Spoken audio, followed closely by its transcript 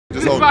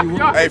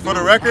Hey, for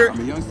the record,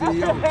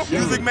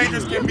 music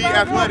majors can be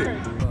athletic.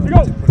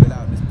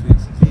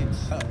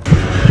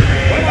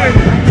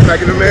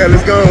 Back in the man,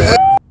 let's go.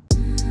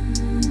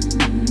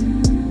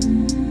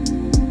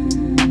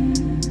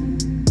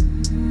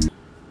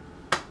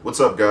 What's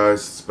up,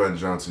 guys? It's Ben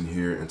Johnson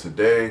here, and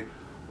today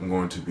I'm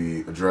going to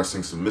be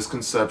addressing some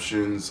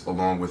misconceptions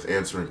along with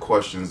answering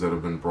questions that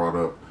have been brought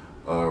up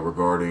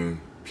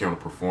regarding piano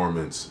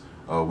performance,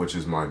 which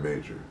is my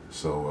major.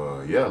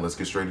 So yeah, let's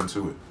get straight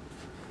into it.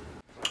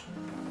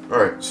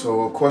 Alright,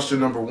 so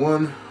question number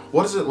one,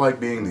 what is it like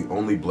being the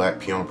only black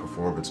piano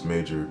performance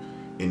major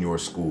in your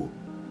school?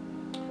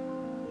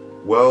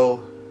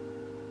 Well,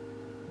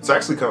 it's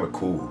actually kind of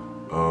cool.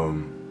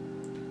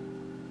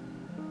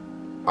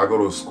 I go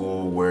to a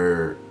school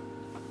where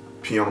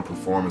piano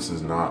performance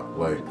is not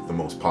like the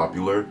most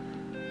popular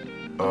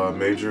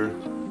major,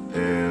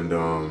 and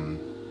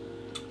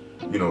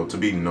you know, to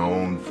be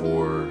known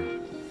for,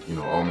 you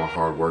know, all my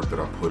hard work that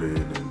I put in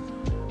and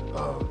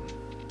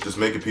just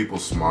making people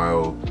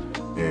smile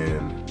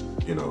and,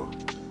 you know,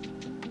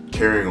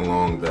 carrying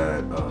along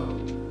that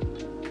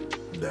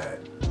that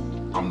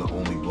I'm the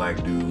only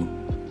black dude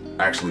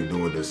actually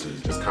doing this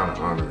is kind of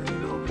honoring, you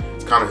know.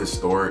 It's kind of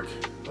historic.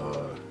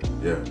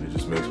 Yeah, it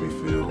just makes me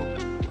feel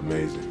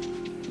amazing.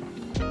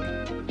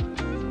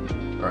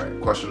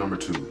 Alright, question number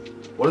two.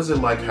 What is it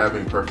like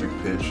having perfect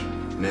pitch,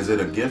 and is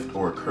it a gift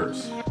or a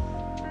curse?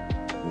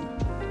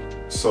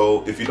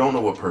 So, if you don't know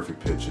what perfect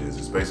pitch is,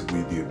 it's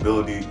basically the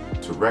ability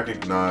to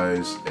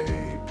recognize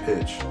a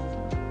pitch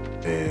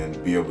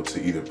and be able to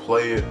either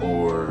play it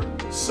or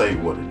say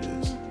what it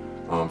is.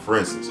 For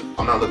instance,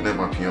 I'm not looking at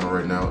my piano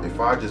right now. If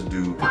I just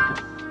do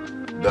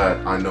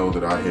that, I know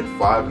that I hit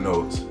 5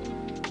 notes,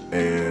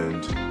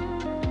 and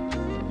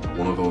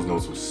one of those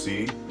notes was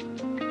C,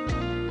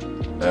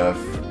 F,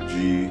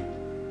 G,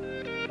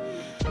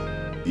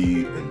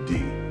 E, and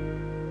D.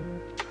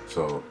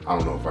 So I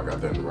don't know if I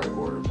got that in the right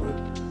order,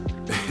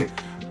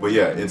 but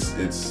yeah, it's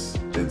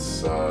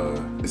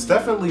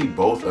definitely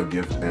both a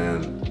gift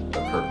and a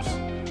curse.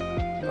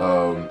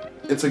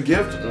 It's a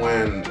gift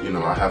when, you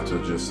know, I have to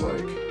just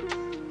like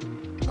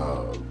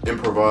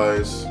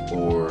improvise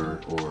or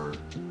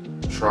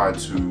try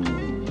to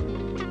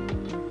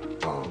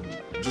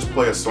just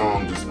play a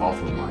song just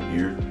off of my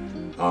ear.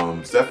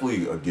 It's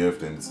definitely a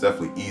gift, and it's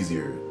definitely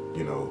easier,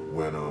 you know,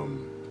 when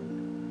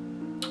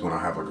I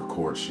have like a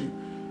chord sheet.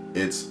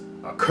 It's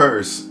a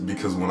curse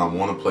because when I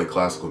want to play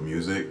classical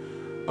music,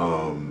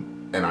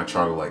 and I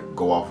try to like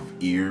go off of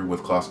ear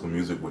with classical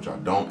music, which I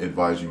don't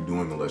advise you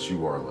doing unless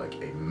you are like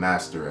a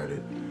master at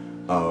it.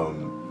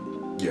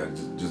 Yeah,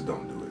 just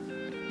don't do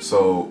it.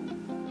 So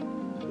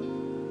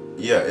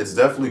yeah, it's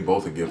definitely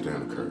both a gift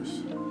and a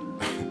curse.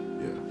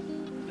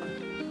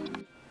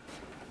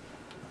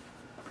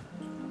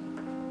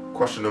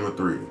 Question number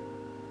 3.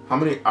 How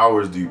many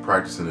hours do you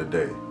practice in a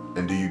day,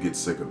 and do you get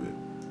sick of it?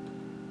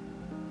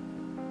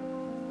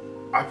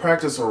 I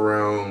practice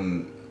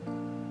around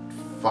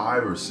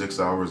 5 or 6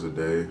 hours a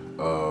day.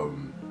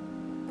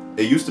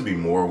 It used to be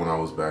more when I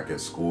was back at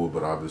school,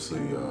 but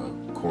obviously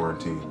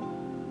quarantine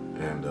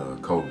and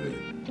COVID.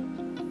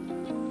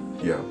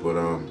 Yeah, but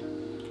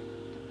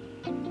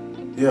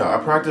yeah, I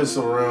practice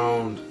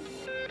around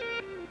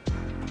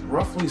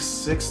roughly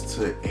 6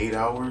 to 8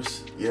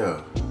 hours.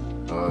 Yeah.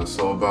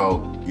 So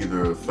about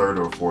either a third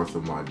or a fourth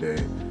of my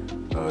day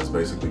is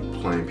basically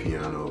playing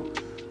piano.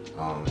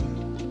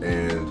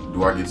 And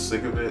do I get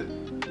sick of it?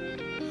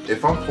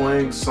 If I'm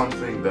playing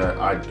something that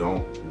I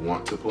don't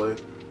want to play,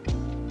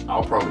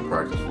 I'll probably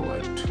practice for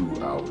like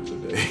 2 hours a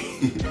day.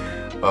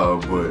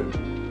 But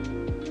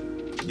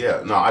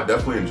yeah, no, I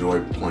definitely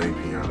enjoy playing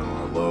piano.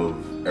 I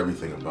love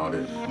everything about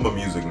it. I'm a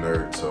music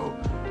nerd, so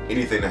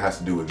anything that has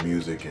to do with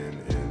music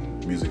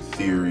and music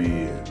theory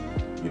and,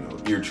 you know,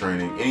 ear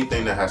training,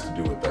 anything that has to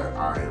do with that,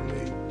 I am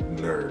a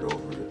nerd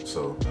over it.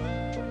 So,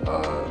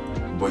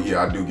 but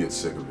yeah, I do get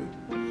sick of it.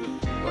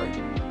 Like,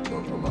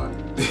 I'm not.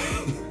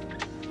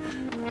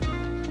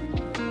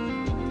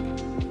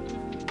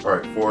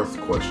 Alright, 4th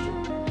question.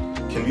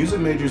 Can music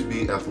majors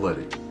be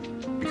athletic?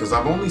 Because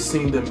I've only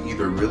seen them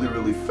either really,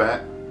 really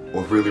fat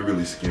or really,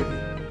 really skinny.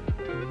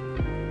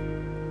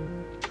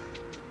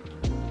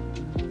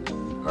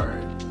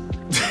 Alright.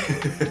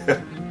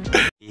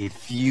 A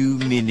few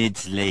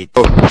minutes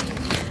later.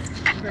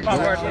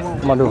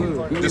 Come on,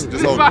 do it. Just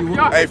hold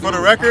it. Hey, for the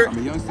record,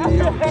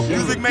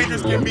 music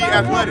majors can be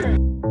athletic.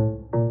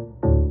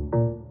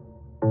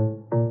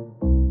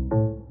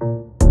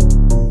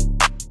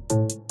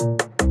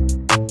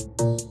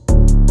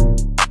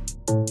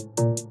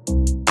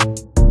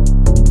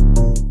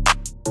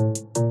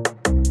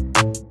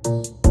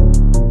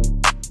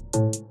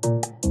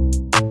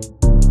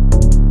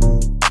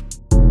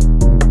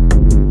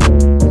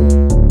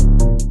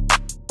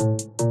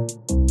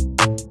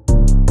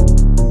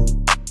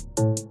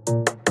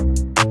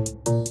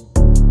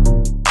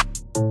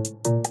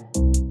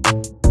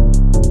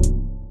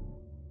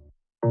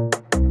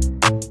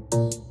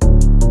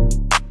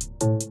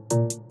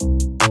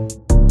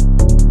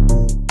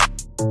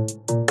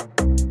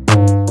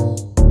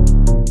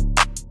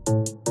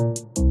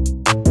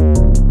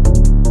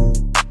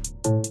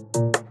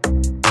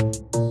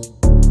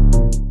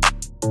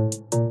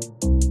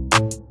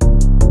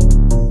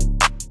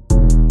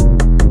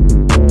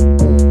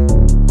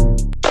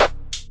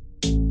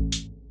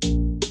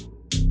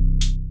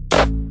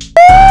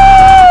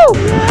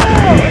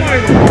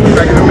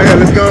 man.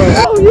 Let's go.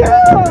 Oh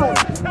yeah!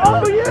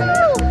 Oh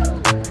yeah!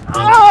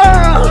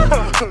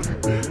 Ah!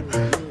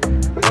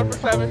 Number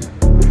 7.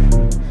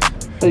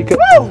 Hey,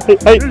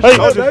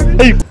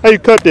 hey,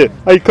 cut that.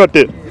 Hey, cut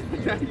that.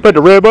 Press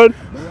the red button.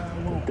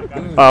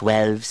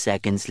 12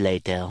 seconds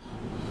later.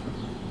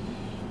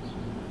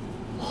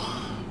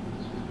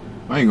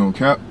 I ain't gonna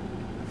cap.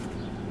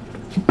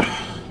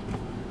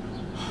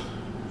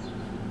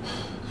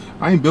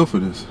 I ain't built for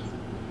this.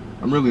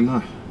 I'm really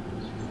not.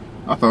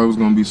 I thought it was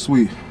gonna be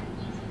sweet.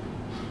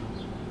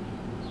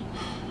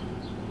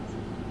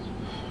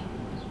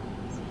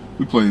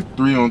 We played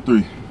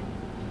 3-on-3.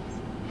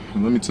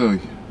 And let me tell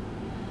you,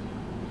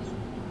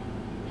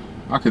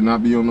 I could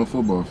not be on no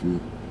football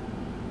field.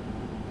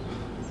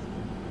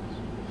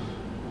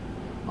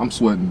 I'm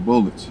sweating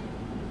bullets.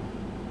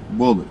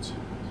 Bullets.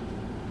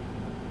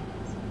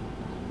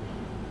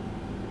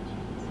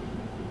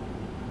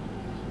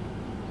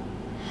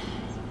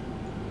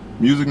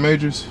 Music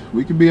majors,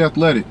 we can be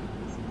athletic.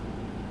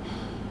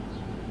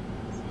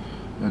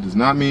 That does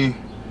not mean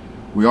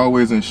we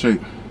always in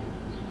shape.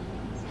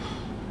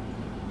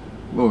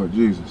 Lord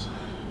Jesus.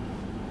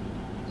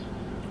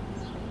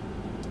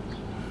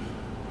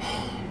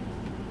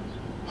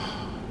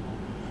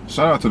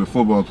 Shout out to the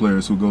football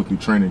players who go through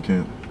training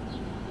camp.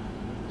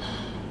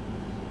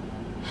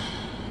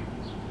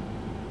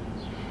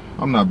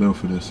 I'm not built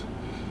for this.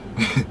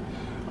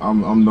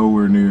 I'm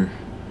nowhere near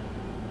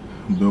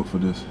built for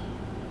this.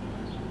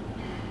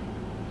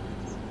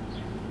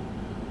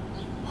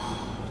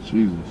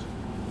 Jesus.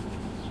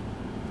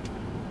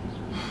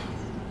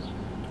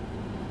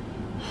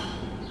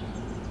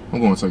 I'm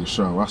going to take a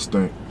shower. I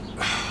stink.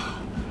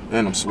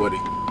 And I'm sweaty.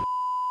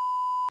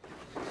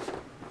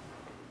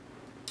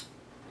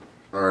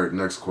 Alright,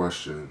 next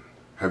question.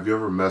 Have you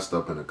ever messed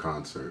up in a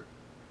concert?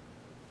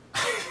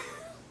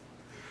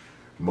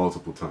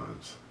 Multiple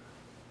times.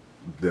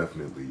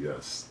 Definitely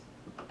yes.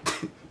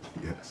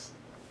 Yes.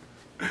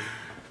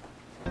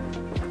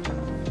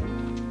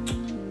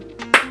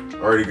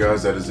 Alrighty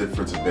guys, that is it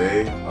for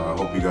today. I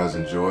hope you guys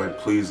enjoyed.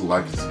 Please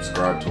like and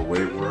subscribe to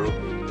Wave World.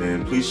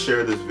 And please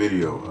share this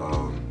video.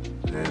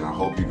 And I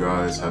hope you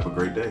guys have a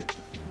great day.